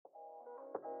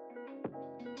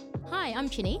Hi, I'm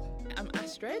Chinny. I'm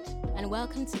Astrid. And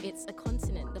welcome to It's a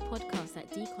Continent, the podcast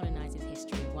that decolonizes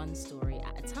history one story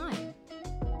at a time.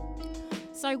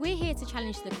 So we're here to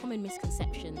challenge the common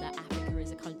misconception that Africa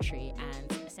is a country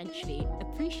and essentially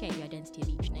appreciate the identity of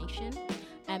each nation.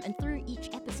 And through each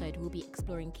episode, we'll be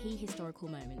exploring key historical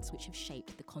moments which have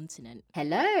shaped the continent.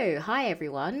 Hello, hi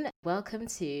everyone. Welcome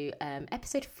to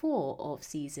episode 4 of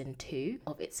season 2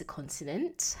 of It's a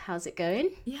Continent. How's it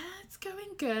going? Yeah, it's going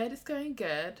good. It's going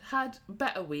good. Had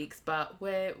better weeks, but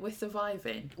we're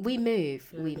surviving. We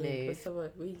move. We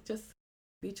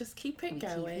just keep it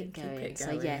going. Keep it going.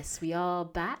 So yes, we are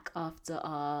back after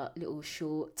our little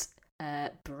short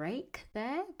break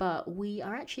there, but we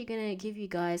are actually going to give you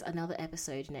guys another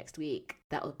episode next week.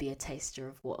 That would be a taster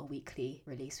of what a weekly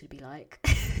release would be like.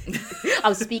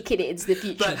 I'm speaking it into the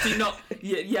future. But do not,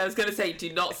 I was going to say,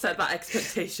 do not set that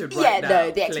expectation right now.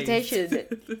 No, the expectation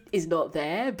is not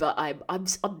there, but I'm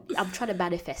trying to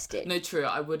manifest it. No, true.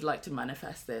 I would like to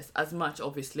manifest this as much,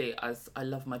 obviously, as I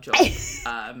love my job.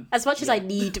 As much as I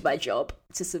need my job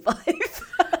to survive.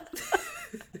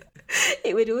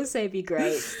 It would also be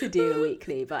great to do a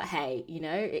weekly, but hey,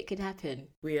 it could happen.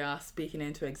 We are speaking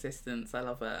into existence. I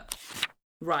love it.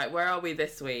 Right, where are we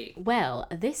this week? Well,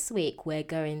 this week we're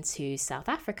going to South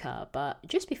Africa, but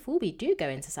just before we do go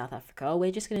into South Africa,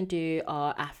 we're just going to do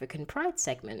our African Pride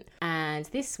segment. And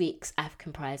this week's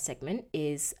African Pride segment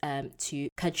is to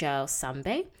Kajal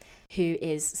Sambe, who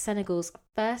is Senegal's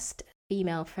first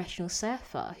female professional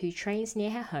surfer who trains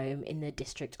near her home in the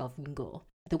district of Ngor,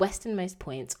 the westernmost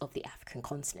point of the African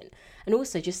continent. And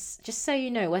also, just so you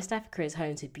know, West Africa is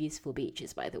home to beautiful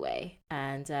beaches, by the way.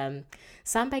 And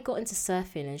Sambe got into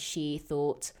surfing and she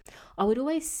thought, I would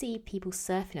always see people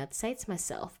surfing. I'd say to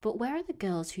myself, but where are the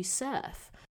girls who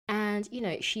surf? And,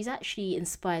 she's actually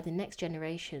inspired the next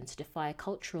generation to defy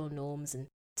cultural norms and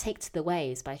take to the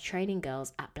waves by training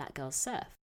girls at Black Girls Surf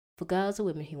for girls or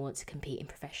women who want to compete in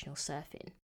professional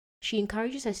surfing. She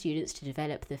encourages her students to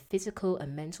develop the physical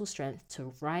and mental strength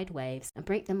to ride waves and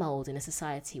break the mold in a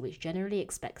society which generally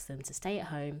expects them to stay at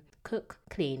home, cook,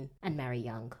 clean, and marry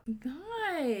young.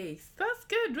 Nice. That's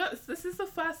good. This is the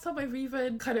first time I've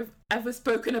even kind of ever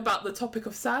spoken about the topic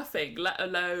of surfing, let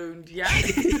alone,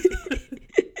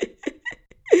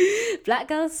 Black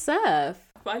Girls Surf.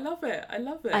 I love it. I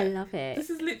love it.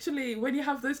 This is literally, when you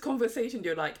have those conversations,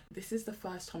 you're like, this is the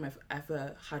first time I've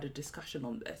ever had a discussion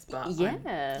on this. But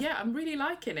I'm really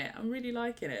liking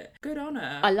it. Good on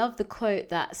her. I love the quote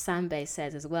that Sambe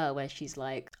says as well, where she's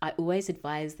like, I always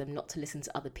advise them not to listen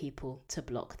to other people, to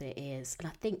block their ears. And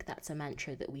I think that's a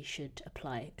mantra that we should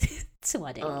apply to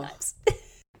our daily lives.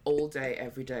 All day,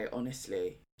 every day,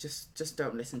 honestly. Just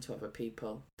don't listen to other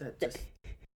people.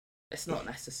 It's not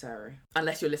necessary.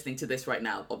 Unless you're listening to this right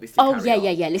now, obviously. Oh,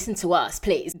 yeah. Listen to us,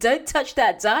 please. Don't touch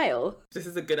that dial. This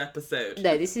is a good episode.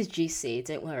 No, this is juicy.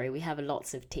 Don't worry. We have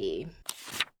lots of tea.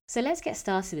 So let's get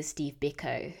started with Steve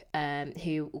Biko,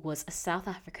 who was a South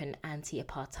African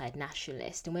anti-apartheid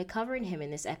nationalist. And we're covering him in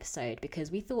this episode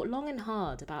because we thought long and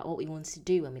hard about what we wanted to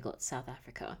do when we got to South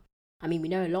Africa. I mean, we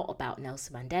know a lot about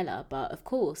Nelson Mandela, but of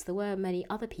course, there were many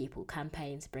other people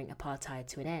campaigning to bring apartheid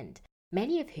to an end,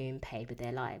 many of whom paid with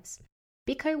their lives.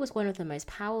 Biko was one of the most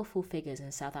powerful figures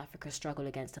in South Africa's struggle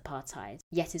against apartheid,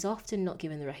 yet is often not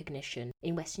given the recognition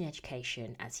in Western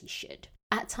education as he should.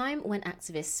 At a time when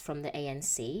activists from the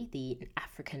ANC, the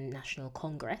African National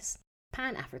Congress,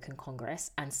 Pan-African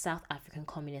Congress, and South African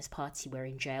Communist Party were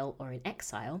in jail or in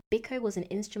exile, Biko was an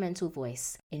instrumental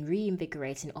voice in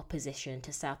reinvigorating opposition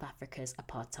to South Africa's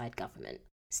apartheid government.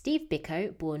 Steve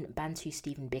Biko, born Bantu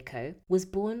Stephen Biko, was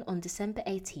born on December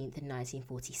 18th in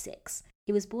 1946.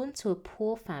 He was born to a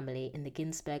poor family in the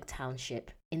Ginsberg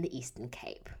Township in the Eastern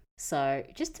Cape. So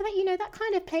just to let you know, that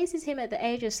kind of places him at the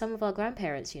age of some of our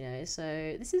grandparents, so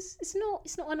it's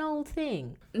not an old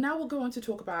thing. Now we'll go on to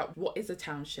talk about what is a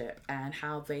township and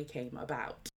how they came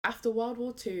about. After World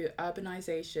War II,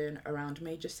 urbanisation around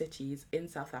major cities in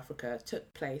South Africa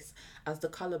took place as the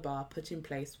colour bar put in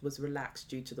place was relaxed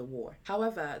due to the war.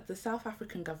 However, the South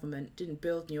African government didn't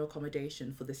build new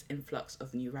accommodation for this influx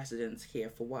of new residents here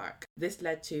for work. This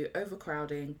led to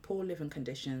overcrowding, poor living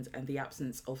conditions, and the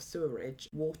absence of sewerage,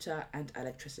 water, and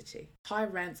electricity. High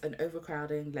rents and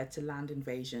overcrowding led to land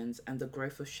invasions and the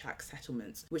growth of shack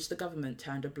settlements, which the government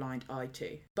turned a blind eye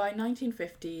to. By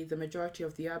 1950, the majority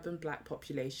of the urban black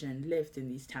population lived in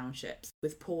these townships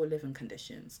with poor living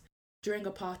conditions. During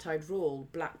apartheid rule,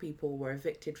 black people were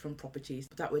evicted from properties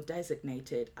that were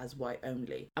designated as white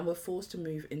only and were forced to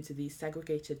move into these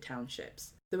segregated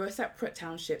townships. There were separate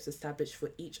townships established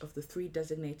for each of the 3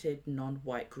 designated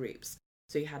non-white groups.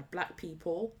 So you had black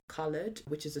people, coloured,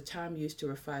 which is a term used to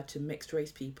refer to mixed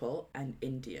race people, and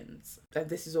Indians. And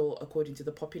this is all according to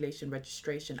the Population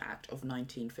Registration Act of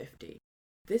 1950.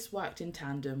 This worked in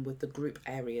tandem with the Group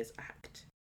Areas Act.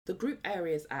 The Group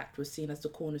Areas Act was seen as the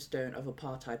cornerstone of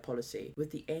apartheid policy, with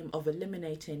the aim of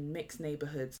eliminating mixed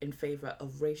neighbourhoods in favour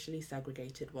of racially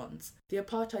segregated ones. The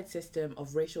apartheid system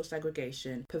of racial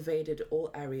segregation pervaded all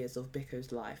areas of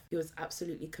Biko's life. He was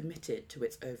absolutely committed to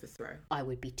its overthrow. I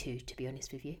would be too, to be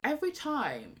honest with you. Every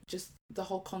time, just the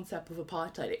whole concept of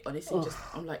apartheid, it honestly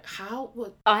I'm like, how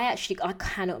would... I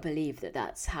cannot believe that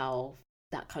that's how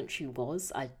that country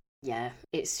was. Yeah,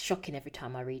 it's shocking every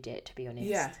time I read it, to be honest.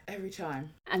 Yeah, every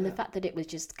time. And the fact that it was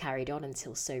just carried on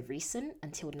until so recent,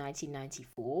 until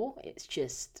 1994, it's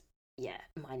just,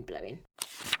 mind-blowing.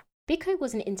 Biko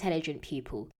was an intelligent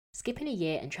pupil, skipping a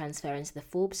year and transferring to the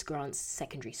Forbes Grants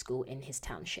Secondary School in his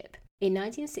township. In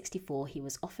 1964, he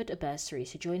was offered a bursary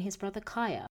to join his brother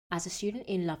Kaya as a student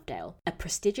in Lovedale, a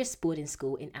prestigious boarding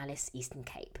school in Alice, Eastern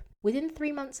Cape. Within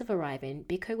 3 months of arriving,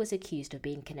 Biko was accused of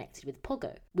being connected with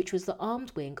POGO, which was the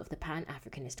armed wing of the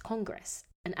Pan-Africanist Congress,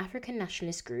 an African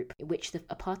nationalist group which the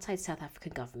apartheid South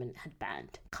African government had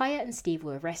banned. Kaya and Steve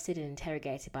were arrested and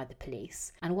interrogated by the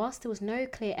police, and whilst there was no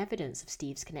clear evidence of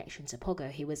Steve's connection to POGO,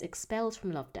 he was expelled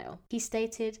from Lovedale. He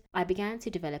stated, "I began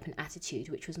to develop an attitude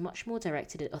which was much more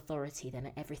directed at authority than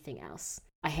at everything else.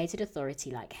 I hated authority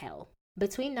like hell."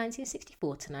 Between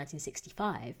 1964 to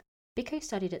 1965, Biko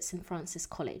studied at St Francis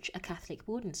College, a Catholic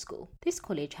boarding school. This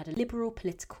college had a liberal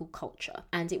political culture,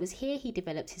 and it was here he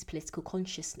developed his political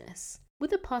consciousness.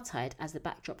 With apartheid as the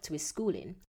backdrop to his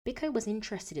schooling, Biko was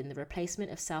interested in the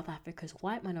replacement of South Africa's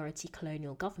white minority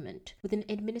colonial government with an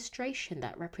administration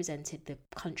that represented the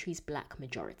country's black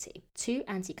majority. Two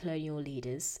anti-colonial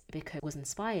leaders Biko was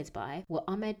inspired by were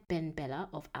Ahmed Ben Bella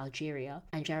of Algeria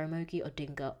and Jaramogi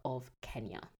Odinga of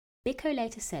Kenya. Biko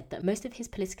later said that most of his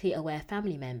politically aware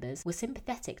family members were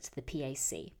sympathetic to the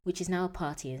PAC, which is now a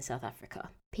party in South Africa.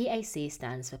 PAC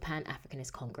stands for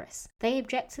Pan-Africanist Congress. They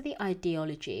object to the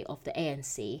ideology of the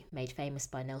ANC, made famous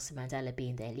by Nelson Mandela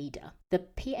being their leader. The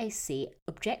PAC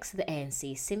objects to the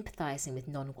ANC sympathising with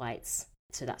non-whites,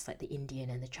 so that's like the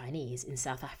Indian and the Chinese in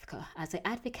South Africa, as they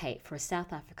advocate for a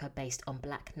South Africa based on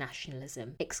black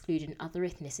nationalism, excluding other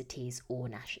ethnicities or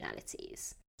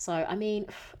nationalities. So, I mean,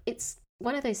 it's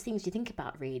one of those things you think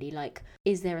about, really, like,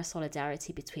 is there a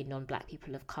solidarity between non-black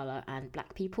people of colour and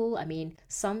black people? I mean,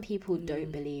 some people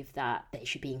don't believe that they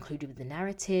should be included with the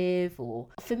narrative, or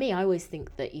for me, I always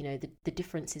think that, you know, the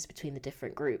differences between the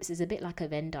different groups is a bit like a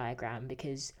Venn diagram,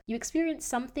 because you experience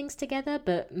some things together,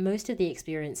 but most of the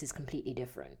experience is completely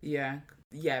different. Yeah,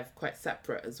 quite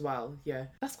separate as well. Yeah,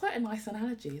 that's quite a nice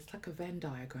analogy. It's like a Venn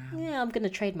diagram. Yeah, I'm going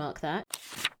to trademark that.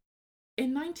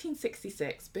 In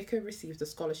 1966, Biko received a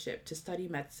scholarship to study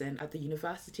medicine at the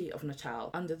University of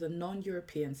Natal under the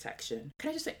non-European section. Can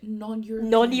I just say non-European?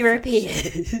 Non-European.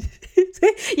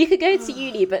 You could go to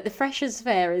uni, but the freshers'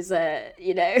 fair is,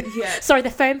 sorry, the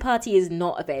phone party is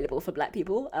not available for black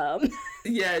people. Yeah,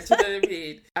 do you know what I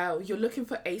mean? You're looking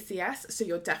for ACS, so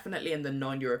you're definitely in the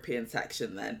non-European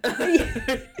section then.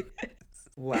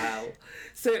 Wow.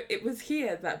 So it was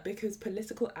here that Biko's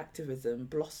political activism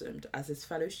blossomed, as his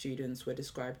fellow students were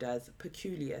described as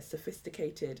peculiar,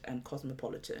 sophisticated and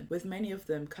cosmopolitan, with many of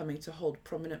them coming to hold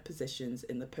prominent positions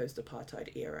in the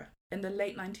post-apartheid era. In the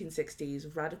late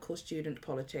 1960s, radical student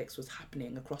politics was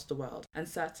happening across the world, and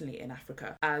certainly in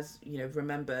Africa. As,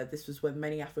 remember, this was when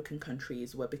many African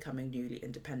countries were becoming newly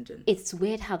independent. It's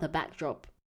weird how the backdrop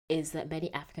is that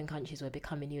many African countries were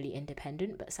becoming newly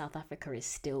independent, but South Africa is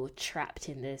still trapped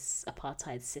in this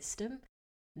apartheid system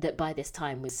that by this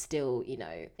time was still,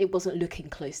 it wasn't looking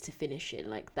close to finishing.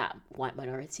 Like, that white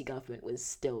minority government was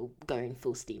still going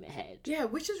full steam ahead. Yeah,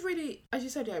 which is really, as you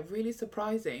said, really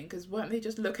surprising, because weren't they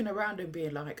just looking around and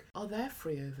being like, oh, they're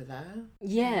free over there?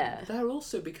 Yeah. They're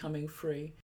also becoming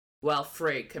free. Well,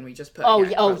 free, can we just put...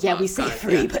 we say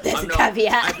free, but there's a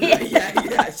caveat. Yeah, you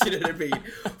know what I mean?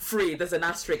 Free, there's an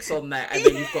asterisk on there, and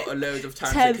then you've got a load of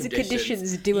terms and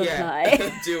conditions do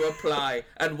apply. Do apply,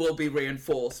 and will be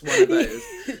reinforced, one of those.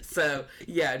 So,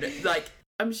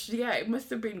 I'm sure, it must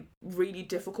have been really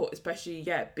difficult, especially,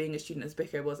 being a student as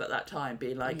Biko was at that time,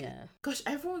 being like, gosh,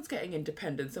 everyone's getting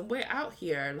independence, and we're out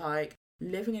here, like,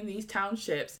 living in these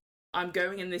townships. I'm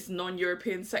going in this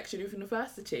non-European section of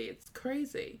university. It's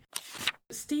crazy.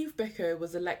 Steve Biko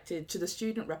was elected to the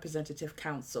Student Representative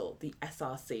Council, the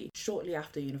SRC, shortly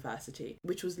after university,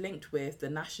 which was linked with the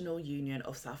National Union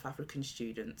of South African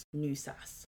Students,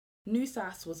 NUSAS.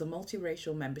 NUSAS was a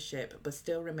multiracial membership but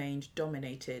still remained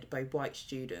dominated by white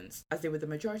students, as they were the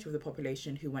majority of the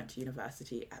population who went to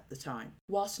university at the time.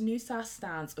 Whilst NUSAS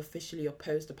stance officially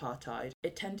opposed apartheid,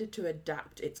 it tended to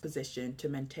adapt its position to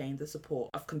maintain the support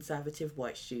of conservative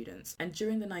white students. And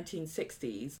during the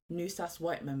 1960s, NUSAS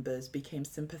white members became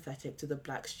sympathetic to the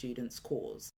black students'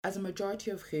 cause, as a majority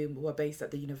of whom were based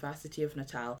at the University of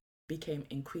Natal became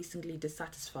increasingly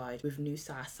dissatisfied with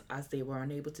NUSAS as they were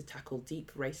unable to tackle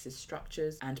deep racist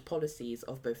structures and policies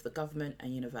of both the government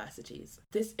and universities.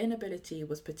 This inability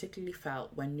was particularly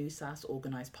felt when NUSAS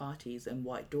organised parties in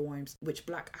white dorms, which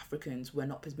black Africans were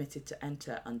not permitted to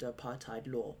enter under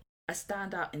apartheid law. A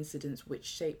standout incident which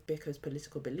shaped Biko's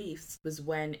political beliefs was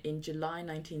when, in July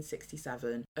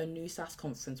 1967, a NUSAS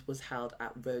conference was held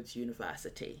at Rhodes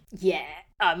University. Yeah,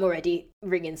 I'm already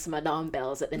ringing some alarm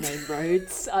bells at the name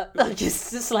Rhodes. I'm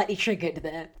just slightly triggered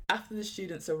there. After the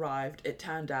students arrived, it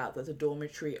turned out that the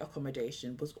dormitory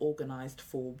accommodation was organised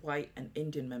for white and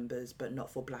Indian members, but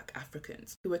not for black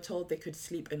Africans, who were told they could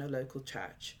sleep in a local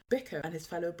church. Biko and his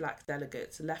fellow black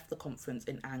delegates left the conference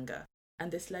in anger,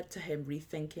 and this led to him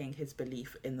rethinking his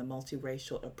belief in the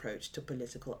multiracial approach to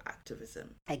political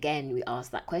activism. Again, we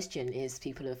asked that question, is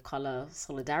people of colour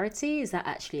solidarity? Is that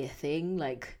actually a thing?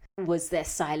 Like, was there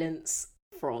silence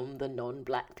from the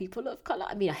non-black people of colour?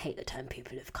 I mean, I hate the term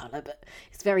people of colour, but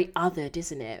it's very othered,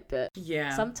 isn't it? But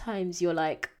yeah, sometimes you're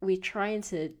like, we're trying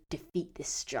to defeat this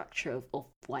structure of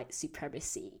white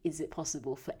supremacy. Is it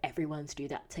possible for everyone to do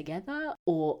that together?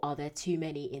 Or are there too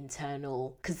many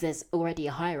internal... Because there's already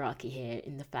a hierarchy here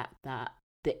in the fact that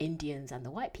the Indians and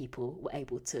the white people were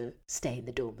able to stay in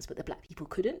the dorms, but the black people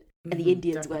couldn't. And the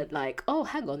Indians weren't like, oh,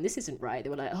 hang on, this isn't right.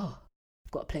 They were like, oh,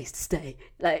 got a place to stay,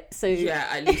 like, so yeah,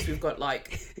 at least we've got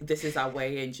like, this is our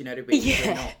way in, do you know what I mean? Yeah.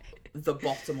 We're not the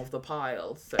bottom of the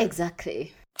pile. So.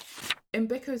 Exactly. In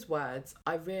Biko's words,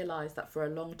 I realised that for a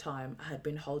long time I had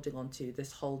been holding on to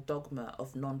this whole dogma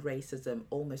of non-racism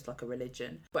almost like a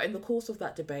religion. But in the course of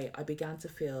that debate, I began to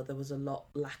feel there was a lot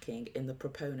lacking in the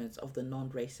proponents of the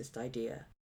non-racist idea.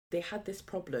 They had this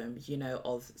problem, you know,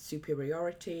 of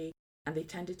superiority, and they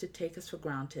tended to take us for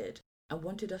granted and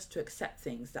wanted us to accept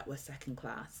things that were second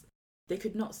class. They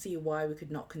could not see why we could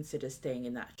not consider staying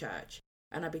in that church,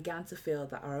 and I began to feel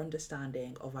that our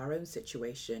understanding of our own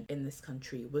situation in this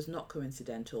country was not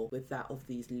coincidental with that of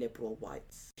these liberal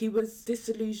whites. He was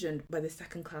disillusioned by the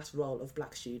second-class role of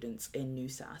black students in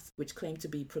NUSAS, which claimed to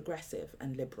be progressive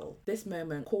and liberal. This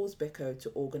moment caused Biko to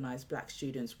organise black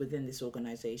students within this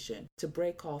organisation to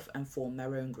break off and form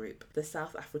their own group, the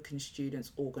South African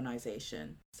Students'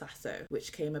 Organisation, SASO,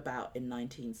 which came about in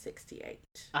 1968.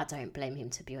 I don't blame him,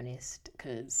 to be honest,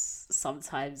 because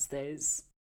sometimes there's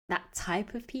that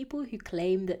type of people who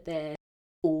claim that they're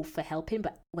all for helping,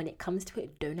 but when it comes to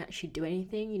it, don't actually do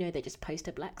anything. You know, they just post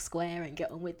a black square and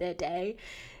get on with their day.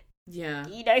 Yeah.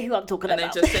 You know who I'm talking about.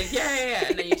 And then just think, yeah.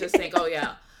 And then you just think, oh,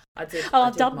 yeah,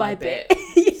 I've done my bit.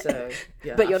 So,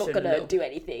 yeah, but you're not going to do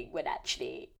anything when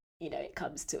actually, you know, it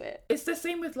comes to it. It's the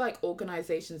same with like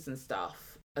organizations and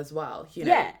stuff as well. You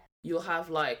know, yeah. You'll have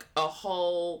like the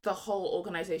whole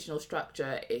organizational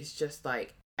structure is just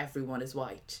like everyone is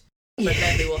white. But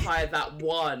then they will hire that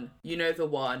one, you know, the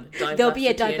one. There'll be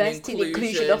a diversity and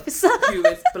inclusion officer who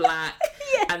is black.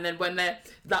 Yeah. And then when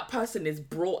that person is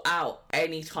brought out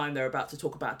anytime they're about to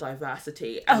talk about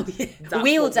diversity.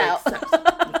 Wheeled out.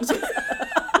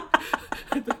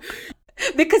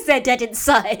 Because they're dead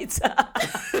inside. Like,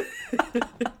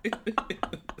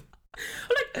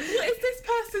 what is this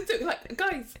person doing? Like,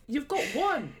 guys, you've got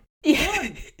one.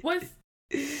 Yeah. One.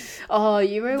 Oh,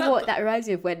 you know what? That reminds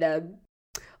me of when...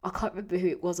 I can't remember who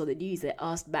it was on the news that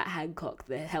asked Matt Hancock,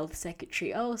 the health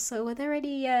secretary, oh, so are there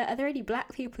any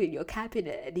black people in your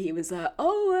cabinet? And he was like,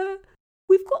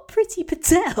 we've got Priti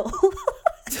Patel.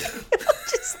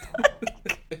 Just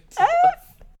like,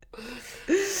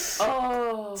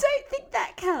 oh, don't think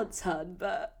that counts, hun,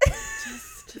 but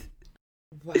just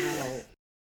wow.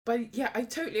 But yeah, I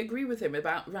totally agree with him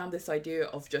around this idea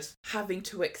of just having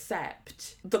to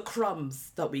accept the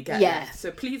crumbs that we get. Yeah.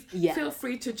 So please feel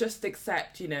free to just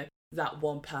accept, you know, that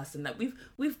one person that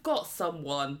we've got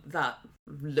someone that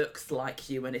looks like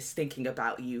you and is thinking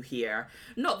about you here.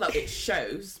 Not that it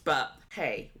shows, but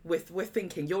hey, we're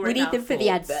thinking you're in our thoughts. We need them for the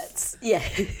adverts. Yeah.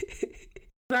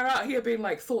 They're out here being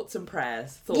like thoughts and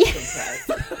prayers. Thoughts and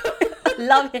prayers.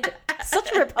 Love it.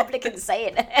 Such a Republican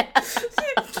saying it.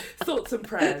 Thoughts and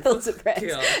prayers. Thoughts and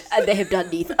prayers. Gosh. And they have done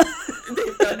neither.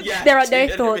 Yeah, there are no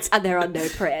thoughts and there are no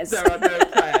prayers. There are no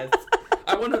prayers.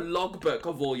 I want a logbook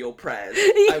of all your prayers.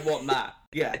 I want that.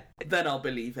 Yeah. Then I'll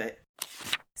believe it.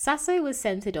 Sasso was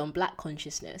centered on black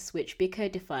consciousness, which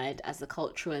Biko defined as the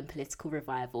cultural and political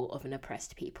revival of an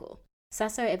oppressed people.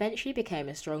 Sasso eventually became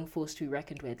a strong force to be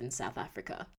reckoned with in South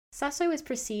Africa. Sasso was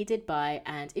preceded by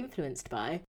and influenced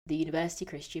by the University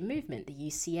Christian Movement, the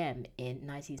UCM, in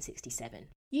 1967.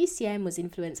 UCM was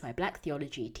influenced by black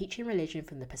theology, teaching religion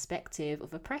from the perspective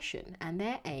of oppression, and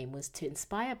their aim was to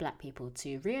inspire black people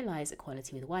to realise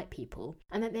equality with white people,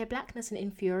 and that their blackness and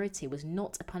inferiority was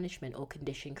not a punishment or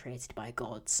condition created by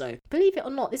God. So, believe it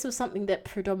or not, this was something that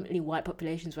predominantly white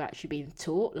populations were actually being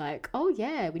taught, like, oh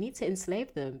yeah, we need to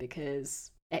enslave them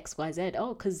because X, Y, Z,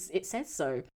 oh, because it says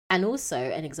so. And also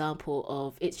an example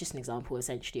of, it's just an example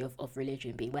essentially of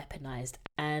religion being weaponized.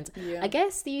 And I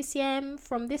guess the UCM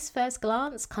from this first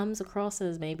glance comes across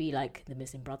as maybe like the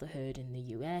Muslim Brotherhood in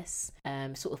the US,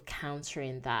 sort of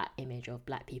countering that image of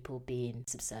black people being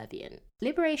subservient.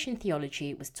 Liberation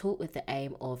theology was taught with the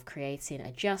aim of creating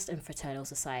a just and fraternal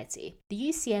society. The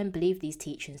UCM believed these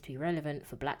teachings to be relevant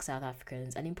for black South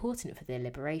Africans and important for their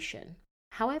liberation.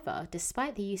 However,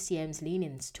 despite the UCM's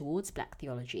leanings towards black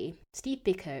theology, Steve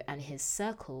Biko and his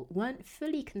circle weren't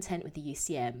fully content with the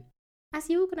UCM, as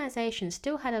the organisation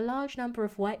still had a large number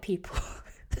of white people.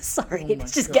 Sorry,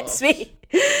 this just gets me.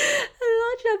 A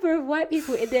large number of white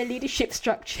people in their leadership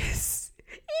structures,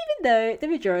 even though the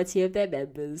majority of their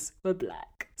members were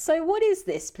black. So what is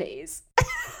this, please?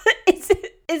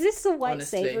 Is this some white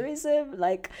saviorism?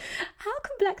 Like, how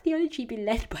can black theology be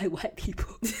led by white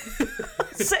people?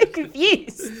 So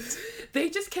confused. They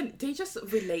just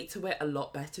relate to it a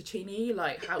lot better, Chini.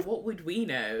 Like, what would we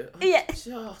know?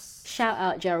 Shout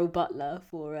out Gerald Butler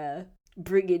for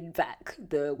bringing back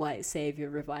the white savior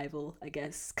revival, I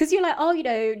guess. Because you're like, oh,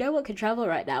 no one can travel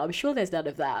right now. I'm sure there's none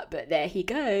of that, but there he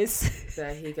goes.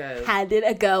 Handing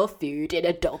a girl food in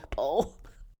a dog bowl.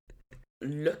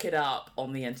 Look it up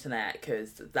on the internet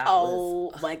because that was...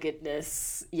 Oh my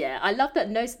goodness. Yeah, I love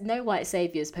that no white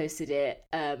saviours posted it,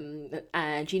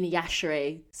 and Gina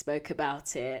Yashere spoke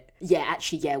about it.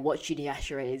 Watch Gina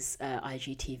Yashere's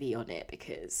IGTV on it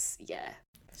because,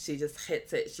 she just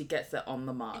hits it. She gets it on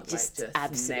the mark. Just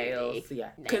absolutely nails.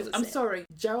 Yeah. Because I'm sorry,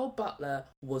 Gerald Butler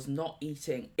was not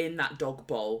eating in that dog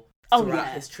bowl throughout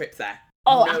his trip there.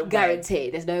 Oh, I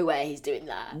guarantee. There's no way he's doing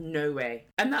that. No way.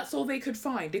 And that's all they could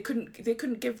find. They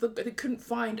couldn't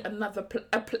find another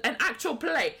an actual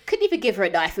plate. Couldn't even give her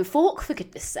a knife and fork, for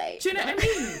goodness sake. Do you know what I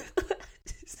mean?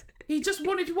 He just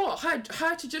wanted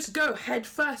her to just go head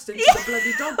first into the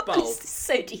bloody dog bowl. It's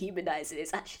so dehumanising.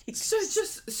 It's actually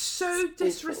so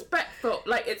disrespectful.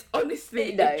 Like, it's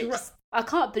honestly... I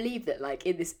can't believe that, like,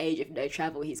 in this age of no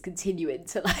travel, he's continuing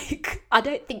to, like... I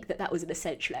don't think that was an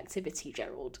essential activity,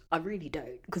 Gerald. I really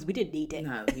don't, because we didn't need it.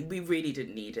 No, we really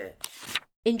didn't need it.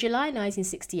 In July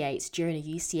 1968, during a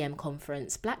UCM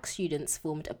conference, black students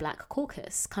formed a black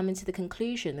caucus, coming to the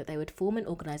conclusion that they would form an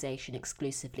organisation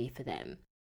exclusively for them.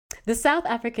 The South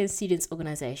African Students'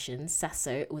 Organisation,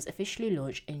 SASO, was officially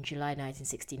launched in July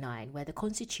 1969, where the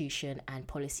constitution and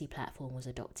policy platform was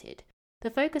adopted. The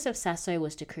focus of SASO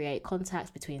was to create contacts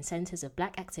between centres of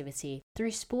black activity through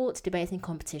sport, debating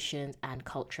competitions and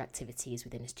culture activities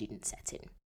within a student setting.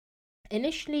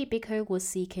 Initially, Biko was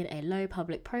seeking a low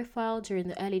public profile during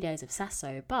the early days of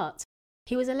SASO, but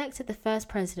he was elected the first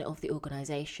president of the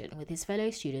organisation, with his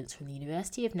fellow students from the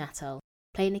University of Natal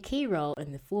playing a key role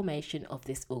in the formation of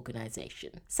this organisation.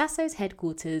 SASO's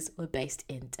headquarters were based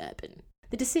in Durban.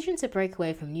 The decision to break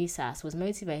away from New SAS was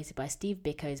motivated by Steve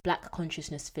Biko's black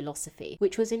consciousness philosophy,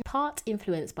 which was in part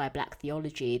influenced by black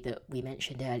theology that we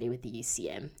mentioned earlier with the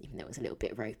UCM, even though it was a little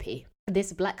bit ropey.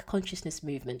 This black consciousness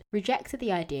movement rejected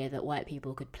the idea that white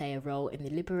people could play a role in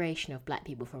the liberation of black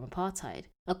people from apartheid.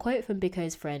 A quote from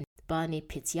Biko's friend Barney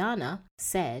Pityana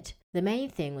said, "The main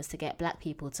thing was to get black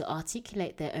people to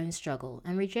articulate their own struggle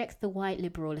and reject the white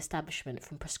liberal establishment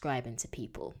from prescribing to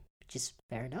people." Which is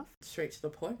fair enough. Straight to the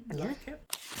point. Like it.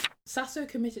 SASO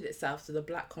committed itself to the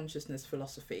black consciousness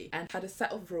philosophy and had a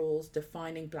set of rules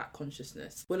defining black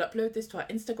consciousness. We'll upload this to our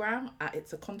Instagram at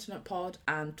It's a Continent Pod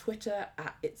and Twitter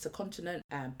at It's a Continent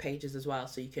pages as well,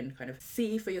 so you can kind of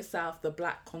see for yourself the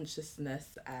black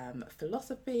consciousness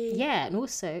philosophy. Yeah, and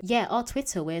also, our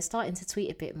Twitter, we're starting to tweet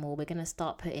a bit more. We're going to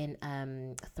start putting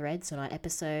threads on our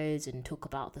episodes and talk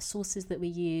about the sources that we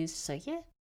use. So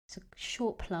it's a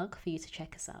short plug for you to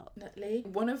check us out. Definitely.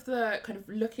 One of the kind of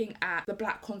looking at the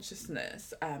black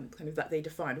consciousness kind of that they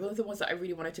defined, one of the ones that I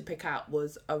really wanted to pick out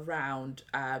was around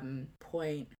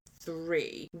point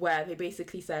 3, where they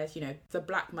basically says, the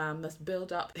black man must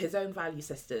build up his own value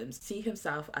systems, see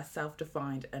himself as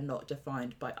self-defined and not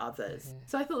defined by others.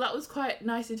 So I thought that was quite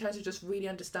nice in terms of just really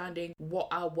understanding what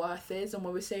our worth is, and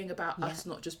when we're saying about us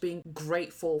not just being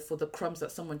grateful for the crumbs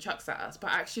that someone chucks at us,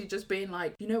 but actually just being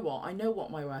like, you know what, I know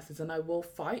what my worth is and I will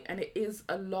fight. And it is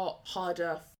a lot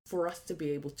harder for us to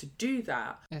be able to do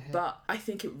that, but I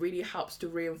think it really helps to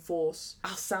reinforce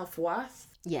our self-worth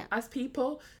as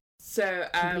people. So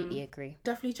completely agree.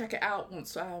 Definitely check it out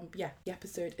once the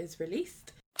episode is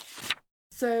released.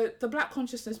 So the Black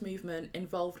consciousness movement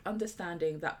involved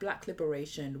understanding that Black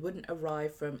liberation wouldn't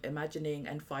arrive from imagining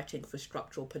and fighting for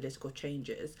structural political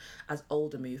changes as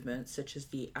older movements such as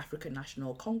the African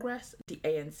National Congress, the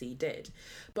ANC, did,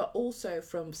 but also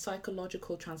from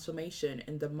psychological transformation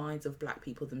in the minds of Black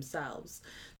people themselves.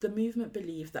 The movement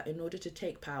believed that in order to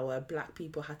take power, Black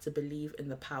people had to believe in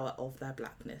the power of their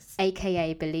Blackness.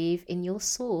 AKA believe in your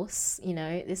source.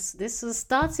 This was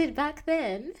started back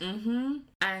then.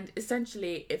 And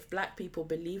essentially, if Black people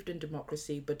believed in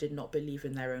democracy but did not believe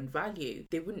in their own value,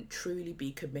 they wouldn't truly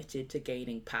be committed to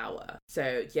gaining power.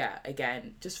 So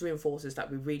again, just reinforces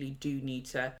that we really do need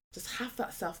to just have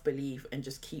that self-belief and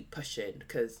just keep pushing,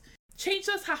 because change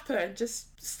does happen,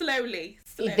 just slowly.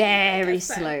 Very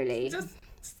slowly. Just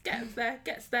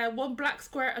gets there, one black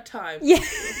square at a time. Yeah,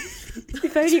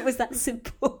 if only it was that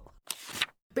simple.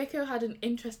 Biko had an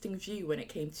interesting view when it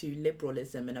came to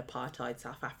liberalism in apartheid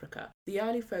South Africa. The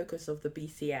early focus of the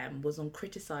BCM was on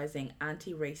criticising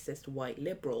anti-racist white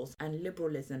liberals and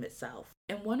liberalism itself.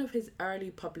 In one of his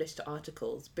early published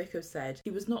articles, Biko said he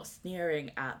was not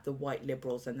sneering at the white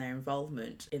liberals and their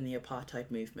involvement in the apartheid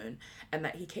movement, and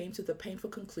that he came to the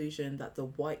painful conclusion that the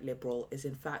white liberal is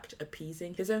in fact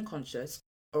appeasing his own conscience,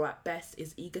 or at best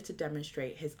is eager to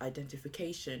demonstrate his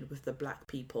identification with the Black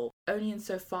people, only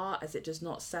insofar as it does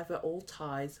not sever all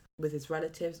ties with his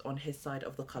relatives on his side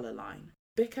of the colour line.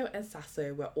 Biko and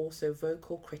Sasso were also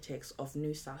vocal critics of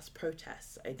NUSAS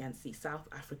protests against the South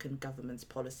African government's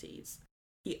policies.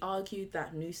 He argued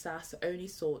that NUSAS only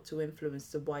sought to influence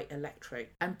the white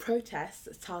electorate, and protests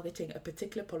targeting a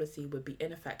particular policy would be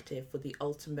ineffective for the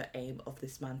ultimate aim of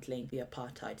dismantling the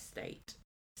apartheid state.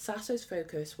 Sasso's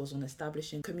focus was on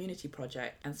establishing community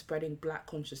projects and spreading Black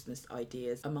consciousness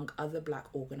ideas among other Black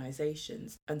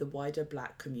organisations and the wider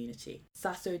Black community.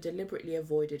 Sasso deliberately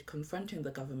avoided confronting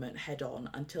the government head-on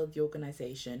until the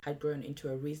organisation had grown into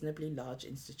a reasonably large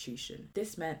institution.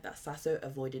 This meant that Sasso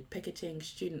avoided picketing,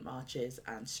 student marches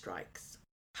and strikes.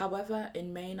 However,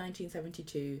 in May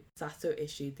 1972, Sasso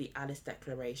issued the Alice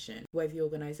Declaration, where the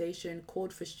organisation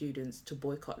called for students to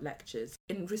boycott lectures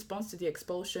in response to the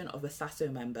expulsion of a Sasso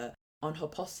member,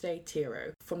 Onhoposte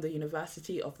Tiro, from the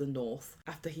University of the North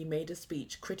after he made a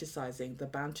speech criticising the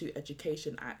Bantu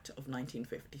Education Act of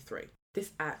 1953.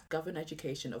 This act governed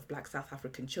education of Black South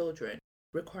African children,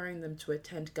 requiring them to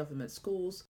attend government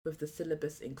schools, with the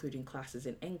syllabus including classes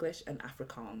in English and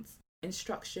Afrikaans.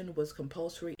 Instruction was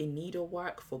compulsory in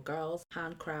needlework for girls,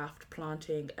 handcraft,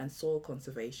 planting and soil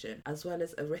conservation, as well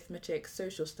as arithmetic,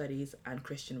 social studies and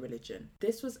Christian religion.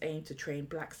 This was aimed to train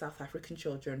Black South African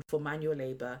children for manual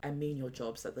labour and menial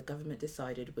jobs that the government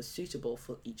decided was suitable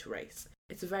for each race.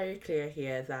 It's very clear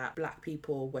here that Black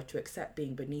people were to accept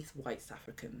being beneath white South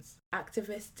Africans.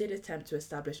 Activists did attempt to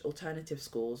establish alternative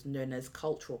schools known as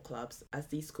cultural clubs, as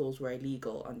these schools were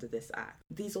illegal under this act.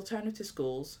 These alternative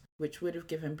schools, which would have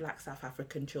given Black South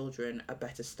African children a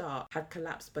better start, had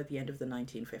collapsed by the end of the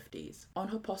 1950s.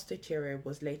 Onhoposte Tiro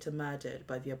was later murdered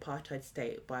by the apartheid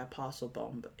state by a parcel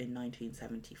bomb in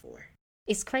 1974.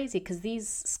 It's crazy because these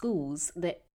schools,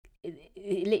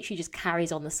 it literally just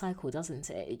carries on the cycle, doesn't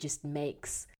it? It just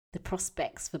makes the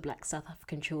prospects for Black South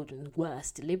African children worse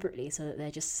deliberately, so that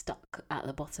they're just stuck at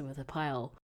the bottom of the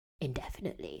pile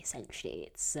indefinitely, essentially.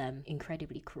 It's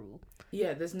incredibly cruel.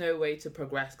 Yeah, there's no way to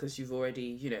progress because you've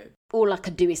already, All I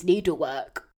can do is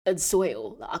needlework and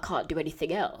soil. I can't do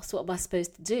anything else. What am I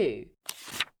supposed to do?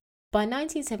 By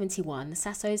 1971,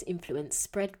 Sasso's influence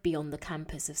spread beyond the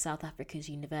campus of South Africa's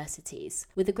universities,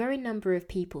 with a growing number of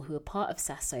people who were part of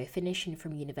Sasso finishing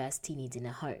from university needing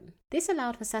a home. This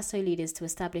allowed for Sasso leaders to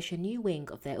establish a new wing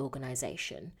of their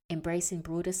organisation, embracing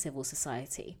broader civil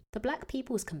society. The Black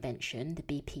People's Convention, the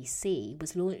BPC,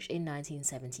 was launched in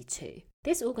 1972.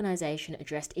 This organisation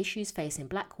addressed issues facing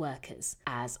Black workers,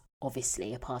 as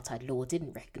obviously apartheid law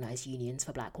didn't recognise unions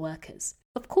for Black workers.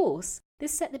 Of course,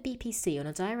 this set the BPC on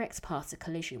a direct path to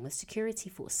collision with security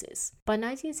forces. By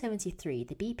 1973,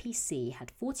 the BPC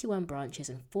had 41 branches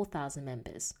and 4,000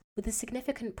 members, with a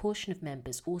significant portion of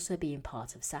members also being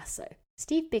part of Sasso.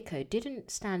 Steve Biko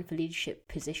didn't stand for leadership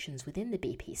positions within the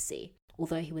BPC,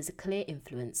 although he was a clear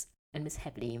influence and was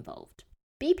heavily involved.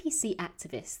 BPC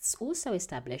activists also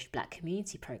established Black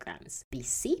community programs,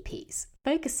 BCPs,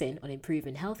 focusing on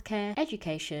improving healthcare,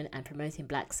 education, and promoting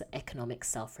Blacks' economic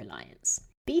self-reliance.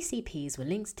 BCPs were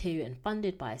linked to and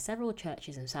funded by several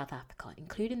churches in South Africa,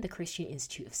 including the Christian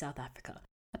Institute of South Africa,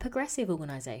 a progressive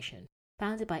organisation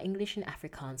founded by English and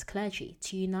Afrikaans clergy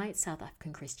to unite South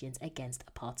African Christians against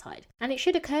apartheid. And it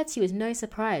should occur to you as no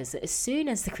surprise that as soon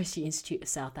as the Christian Institute of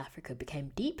South Africa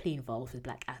became deeply involved with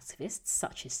Black activists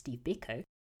such as Steve Biko,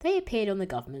 they appeared on the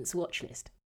government's watch list.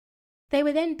 They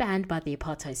were then banned by the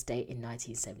apartheid state in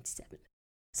 1977.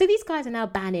 So these guys are now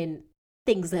banning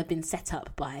things that have been set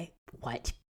up by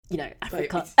white,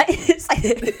 Africa.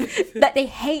 It's like they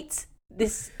hate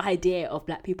this idea of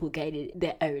Black people gaining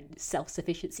their own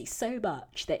self-sufficiency so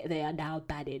much that they are now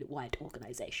banning white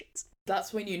organisations.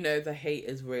 That's when you know the hate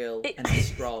is real and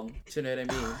strong. Do you know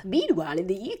what I mean? Meanwhile, in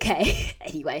the UK,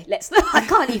 anyway, I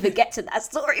can't even get to that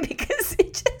story because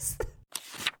it just...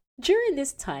 During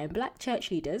this time, Black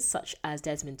church leaders such as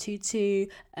Desmond Tutu,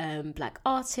 Black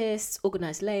artists,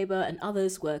 organised labour and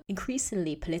others were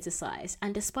increasingly politicised,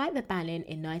 and despite the banning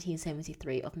in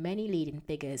 1973 of many leading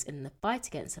figures in the fight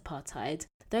against apartheid,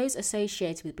 those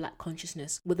associated with Black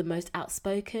consciousness were the most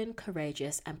outspoken,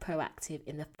 courageous and proactive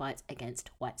in the fight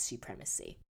against white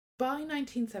supremacy. By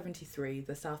 1973,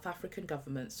 the South African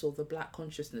government saw the Black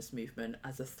consciousness movement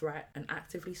as a threat and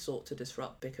actively sought to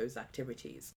disrupt Biko's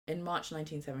activities. In March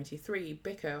 1973,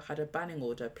 Biko had a banning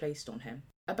order placed on him.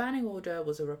 A banning order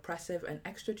was a repressive and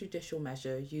extrajudicial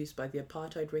measure used by the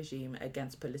apartheid regime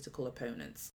against political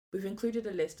opponents. We've included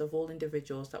a list of all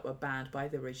individuals that were banned by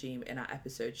the regime in our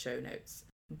episode show notes.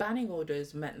 Banning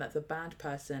orders meant that the banned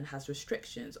person has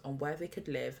restrictions on where they could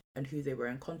live and who they were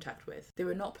in contact with. They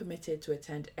were not permitted to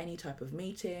attend any type of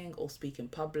meeting or speak in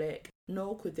public,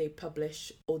 nor could they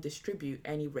publish or distribute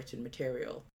any written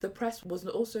material. The press was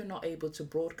also not able to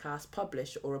broadcast,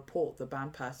 publish, or report the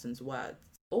banned person's words.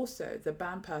 Also, the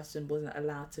banned person wasn't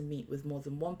allowed to meet with more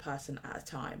than one person at a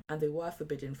time, and they were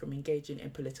forbidden from engaging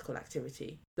in political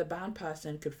activity. The banned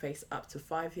person could face up to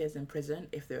 5 years in prison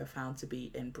if they were found to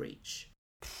be in breach.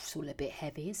 It's all a bit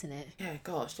heavy, isn't it? Yeah,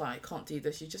 gosh, can't do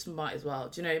this. You just might as well.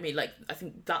 Do you know what I mean? I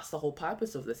think that's the whole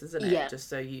purpose of this, isn't it? Yeah. Just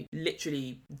so you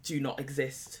literally do not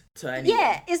exist to anyone.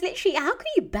 Yeah, it's literally, how can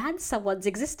you ban someone's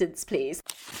existence, please?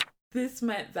 This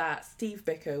meant that Steve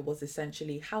Biko was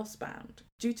essentially housebound.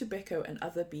 Due to Biko and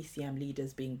other BCM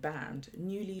leaders being banned,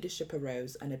 new leadership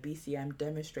arose and a BCM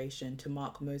demonstration to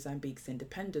mark Mozambique's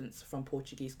independence from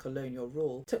Portuguese colonial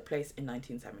rule took place in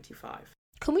 1975.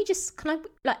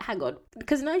 Hang on,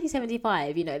 because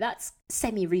 1975, that's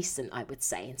semi-recent, I would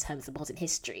say, in terms of modern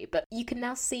history, but you can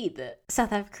now see that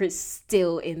South Africa is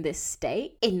still in this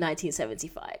state in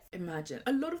 1975. Imagine.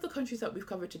 A lot of the countries that we've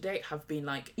covered to date have been,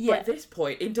 by this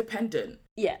point, independent.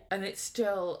 Yeah. And it's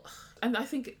still... And I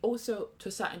think also, to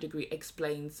a certain degree,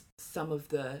 explains some of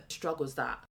the struggles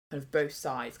that kind of both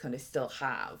sides kind of still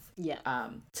have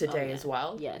today as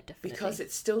well. Yeah, definitely. Because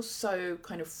it's still so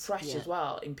kind of fresh as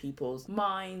well in people's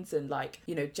minds, and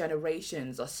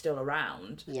generations are still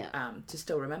around to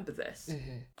still remember this.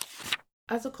 Mm-hmm.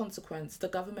 As a consequence, the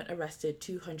government arrested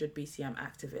 200 BCM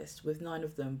activists, with 9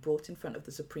 of them brought in front of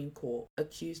the Supreme Court,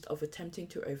 accused of attempting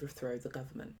to overthrow the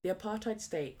government. The apartheid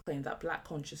state claimed that Black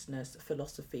consciousness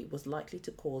philosophy was likely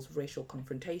to cause racial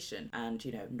confrontation and,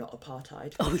 not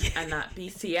apartheid. Oh, yeah. And that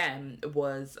BCM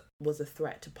was a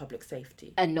threat to public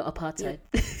safety. And not apartheid.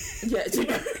 Yeah.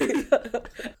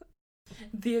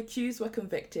 The accused were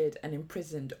convicted and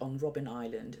imprisoned on Robben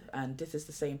Island, and this is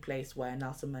the same place where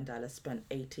Nelson Mandela spent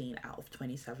 18 out of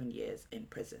 27 years in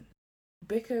prison.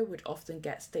 Biko would often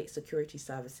get state security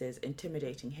services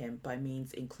intimidating him by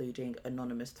means including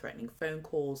anonymous threatening phone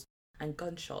calls and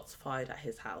gunshots fired at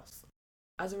his house.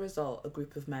 As a result, a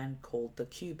group of men called the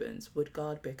Cubans would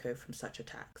guard Biko from such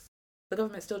attacks. The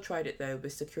government still tried it though,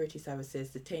 with security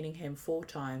services detaining him 4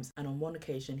 times, and on one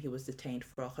occasion he was detained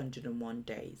for 101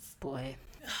 days. Boy.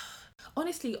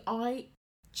 Honestly,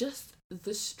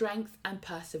 the strength and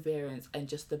perseverance and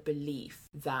just the belief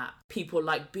that people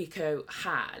like Biko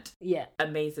had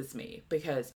amazes me,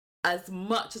 because as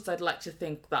much as I'd like to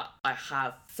think that I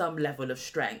have some level of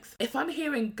strength, if I'm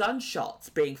hearing gunshots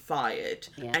being fired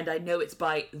and I know it's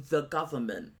by the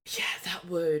government, that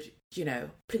would,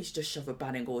 please just shove a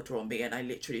banning order on me and I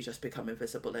literally just become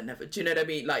invisible and never, do you know what I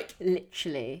mean?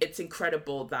 Literally. It's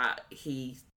incredible that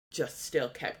he just still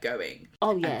kept going.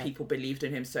 Oh, yeah. And people believed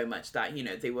in him so much that, you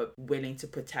know, they were willing to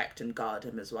protect and guard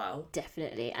him as well.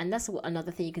 Definitely. And that's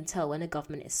another thing you can tell when a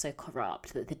government is so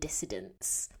corrupt, that the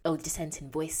dissidents or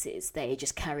dissenting voices, they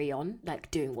just carry on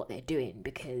like doing what they're doing,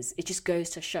 because it just goes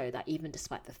to show that even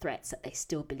despite the threats, that they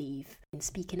still believe in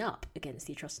speaking up against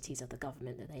the atrocities of the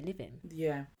government that they live in.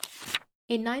 Yeah.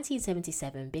 In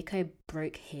 1977, Biko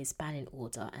broke his banning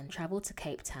order and travelled to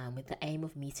Cape Town with the aim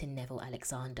of meeting Neville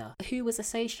Alexander, who was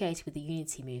associated with the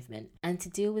Unity movement, and to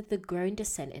deal with the growing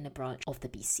dissent in a branch of the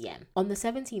BCM. On the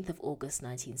 17th of August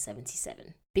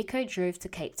 1977, Biko drove to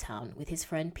Cape Town with his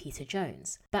friend Peter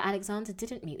Jones, but Alexander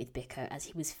didn't meet with Biko as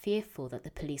he was fearful that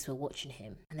the police were watching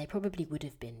him, and they probably would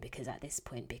have been because at this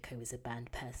point Biko was a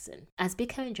banned person. As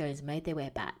Biko and Jones made their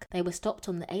way back, they were stopped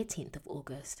on the 18th of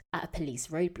August at a police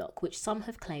roadblock, which some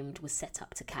have claimed was set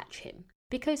up to catch him.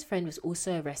 Biko's friend was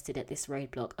also arrested at this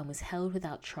roadblock and was held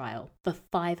without trial for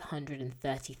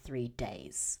 533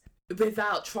 days.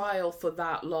 Without trial for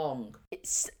that long?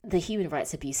 The human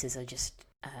rights abuses are just...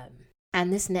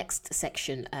 And this next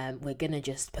section, we're going to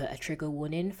just put a trigger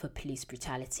warning for police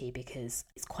brutality because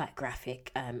it's quite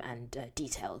graphic and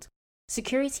detailed.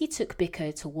 Security took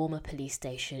Biko to Walmer police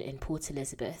station in Port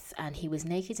Elizabeth, and he was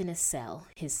naked in a cell,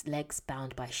 his legs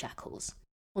bound by shackles.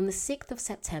 On the 6th of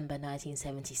September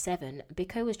 1977,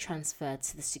 Biko was transferred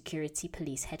to the Security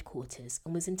Police headquarters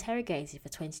and was interrogated for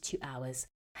 22 hours,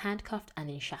 handcuffed and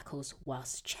in shackles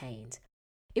whilst chained.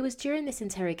 It was during this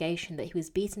interrogation that he was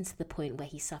beaten to the point where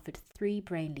he suffered 3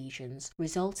 brain lesions,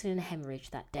 resulting in a hemorrhage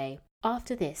that day.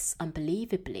 After this,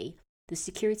 unbelievably, the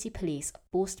security police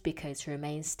forced Biko to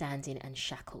remain standing and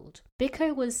shackled.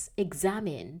 Biko was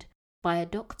examined by a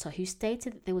doctor who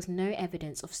stated that there was no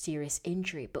evidence of serious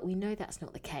injury, but we know that's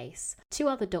not the case. 2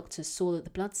 other doctors saw that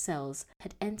the blood cells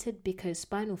had entered Biko's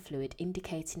spinal fluid,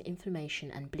 indicating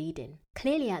inflammation and bleeding.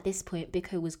 Clearly at this point,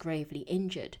 Biko was gravely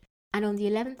injured. And on the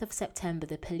 11th of September,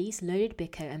 the police loaded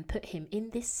Biko and put him in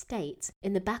this state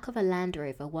in the back of a Land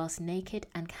Rover whilst naked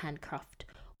and handcuffed,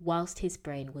 whilst his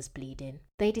brain was bleeding.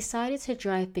 They decided to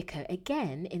drive Biko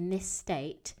again in this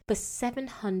state for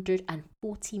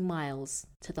 740 miles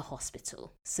to the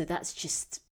hospital. So that's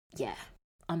just,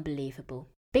 unbelievable.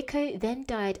 Biko then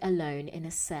died alone in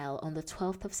a cell on the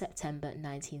 12th of September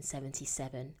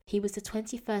 1977. He was the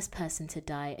 21st person to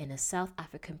die in a South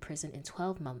African prison in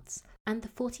 12 months and the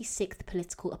 46th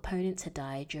political opponent to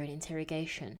die during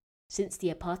interrogation since the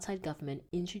apartheid government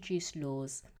introduced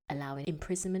laws allowing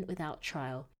imprisonment without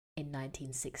trial in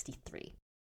 1963.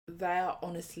 There are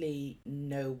honestly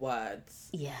no words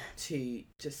Yeah. to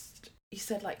just... You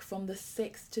said like from the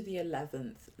 6th to the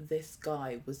 11th, this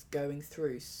guy was going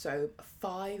through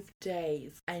 5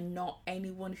 days, and not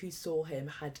anyone who saw him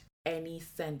had any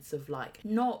sense of like,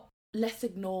 not let's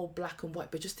ignore black and white,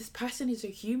 but just this person is a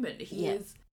human.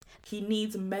 He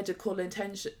needs medical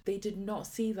attention. They did not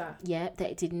see that. Yeah,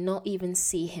 they did not even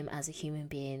see him as a human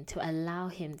being, to allow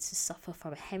him to suffer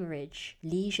from a hemorrhage,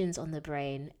 lesions on the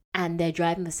brain, and they're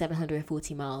driving for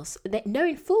 740 miles,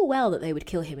 knowing full well that they would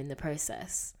kill him in the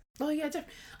process. Oh yeah,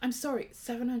 I'm sorry,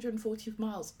 740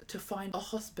 miles to find a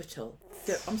hospital.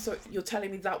 I'm sorry, you're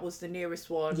telling me that was the nearest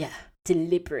one? Yeah,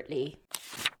 deliberately.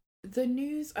 The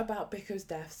news about Biko's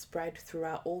death spread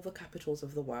throughout all the capitals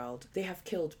of the world. They have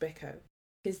killed Biko.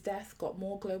 His death got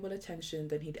more global attention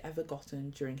than he'd ever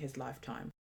gotten during his lifetime,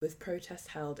 with protests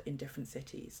held in different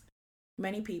cities.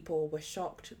 Many people were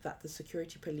shocked that the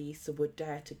security police would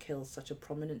dare to kill such a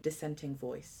prominent dissenting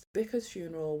voice. Biko's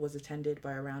funeral was attended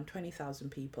by around 20,000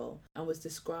 people and was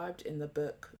described in the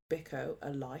book Biko,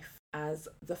 A Life as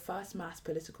the first mass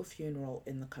political funeral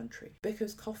in the country.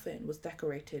 Biko's coffin was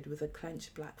decorated with a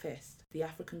clenched black fist, the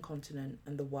African continent,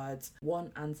 and the words, "One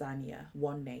Tanzania,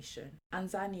 One Nation."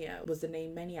 Tanzania was the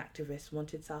name many activists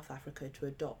wanted South Africa to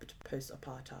adopt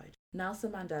post-apartheid.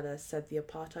 Nelson Mandela said the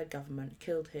apartheid government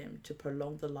killed him to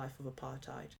prolong the life of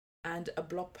apartheid. And a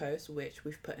blog post, which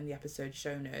we've put in the episode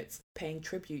show notes, paying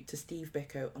tribute to Steve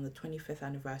Biko on the 25th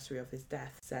anniversary of his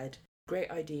death, said,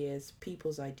 "Great ideas,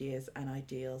 people's ideas and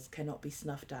ideals cannot be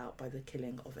snuffed out by the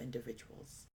killing of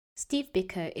individuals." Steve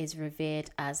Biko is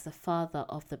revered as the father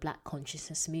of the Black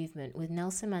consciousness movement, with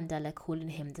Nelson Mandela calling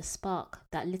him the spark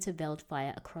that lit a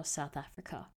wildfire across South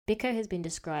Africa. Biko has been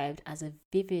described as a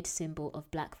vivid symbol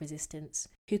of Black resistance,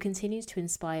 who continues to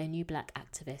inspire new Black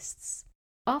activists.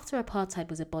 After apartheid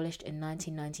was abolished in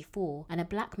 1994 and a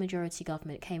Black majority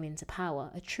government came into power,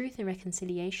 a Truth and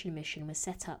Reconciliation Mission was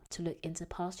set up to look into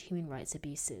past human rights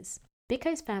abuses.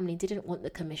 Biko's family didn't want the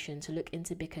commission to look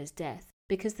into Biko's death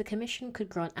because the commission could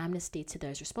grant amnesty to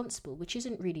those responsible, which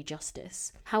isn't really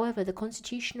justice. However, the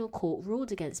Constitutional Court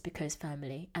ruled against Biko's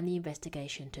family and the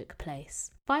investigation took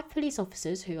place. 5 police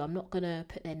officers, who I'm not going to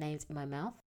put their names in my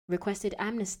mouth, requested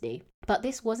amnesty, but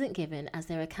this wasn't given as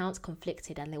their accounts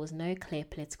conflicted and there was no clear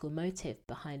political motive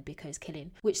behind Biko's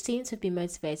killing, which seemed to have been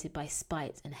motivated by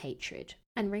spite and hatred,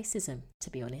 and racism, to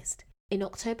be honest. In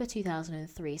October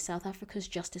 2003, South Africa's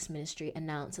Justice Ministry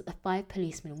announced that the 5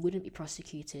 policemen wouldn't be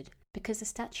prosecuted because the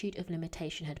statute of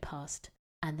limitation had passed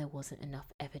and there wasn't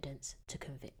enough evidence to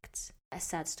convict. A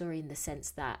sad story in the sense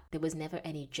that there was never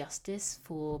any justice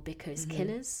for Biko's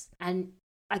killers. And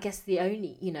I guess the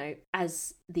only,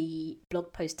 as the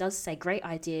blog post does say, great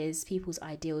ideas, people's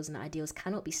ideals and ideals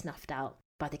cannot be snuffed out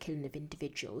by the killing of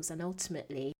individuals, and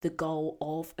ultimately the goal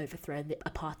of overthrowing the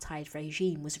apartheid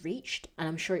regime was reached, and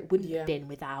I'm sure it wouldn't have been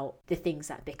without the things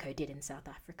that Biko did in South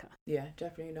Africa. Yeah,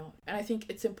 definitely not. And I think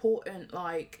it's important,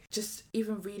 just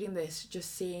even reading this,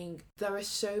 just seeing there are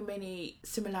so many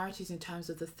similarities in terms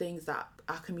of the things that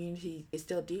our community is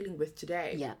still dealing with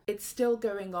today. Yeah. It's still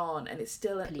going on, and it's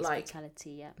still police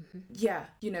brutality, yeah. Yeah,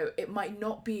 it might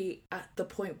not be at the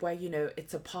point where,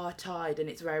 it's apartheid and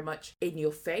it's very much in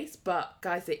your face, but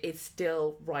guys, it is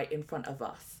still right in front of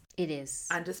us. It is.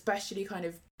 And especially kind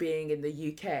of being in the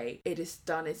UK, it is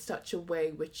done in such a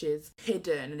way which is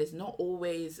hidden and is not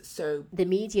always so... The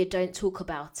media don't talk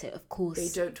about it, of course. They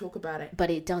don't talk about it. But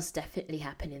it does definitely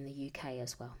happen in the UK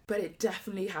as well. But it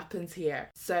definitely happens here.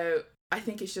 So I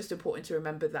think it's just important to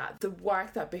remember that the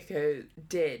work that Biko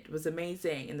did was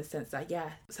amazing in the sense that,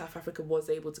 South Africa was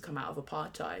able to come out of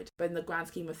apartheid. But in the grand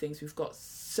scheme of things, we've got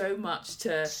so much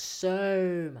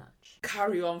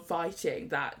carry on fighting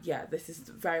that, this is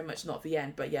very much not the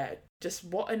end. But just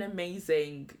what an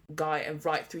amazing guy, and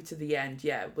right through to the end,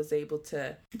 was able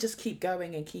to just keep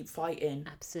going and keep fighting.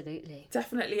 Absolutely.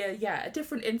 Definitely a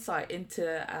different insight into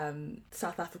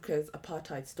South Africa's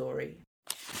apartheid story.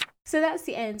 So that's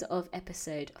the end of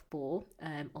episode 4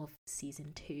 of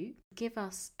season 2. Give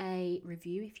us a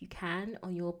review if you can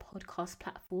on your podcast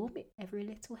platform. Every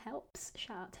little helps.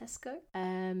 Shout out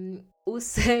Tesco.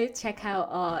 Also check out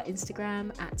our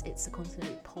Instagram at It's a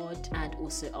Continent Pod, and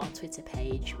also our Twitter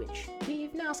page, which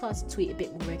we've now started to tweet a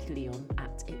bit more regularly on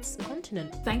at It's a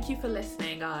Continent. Thank you for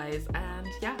listening, guys, and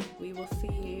we will see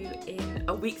you in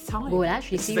a week's time. We'll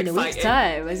actually see you in a week's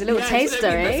time. There's a little taster,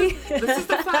 eh? This is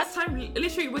the first time.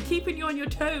 Literally, we're keeping you on your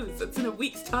toes. It's in a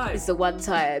week's time. It's the one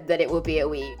time that it will be a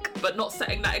week. But not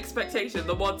setting that expectation.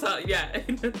 The one time, yeah,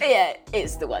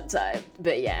 it's the one time.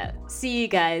 But see you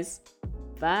guys.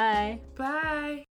 Bye. Bye.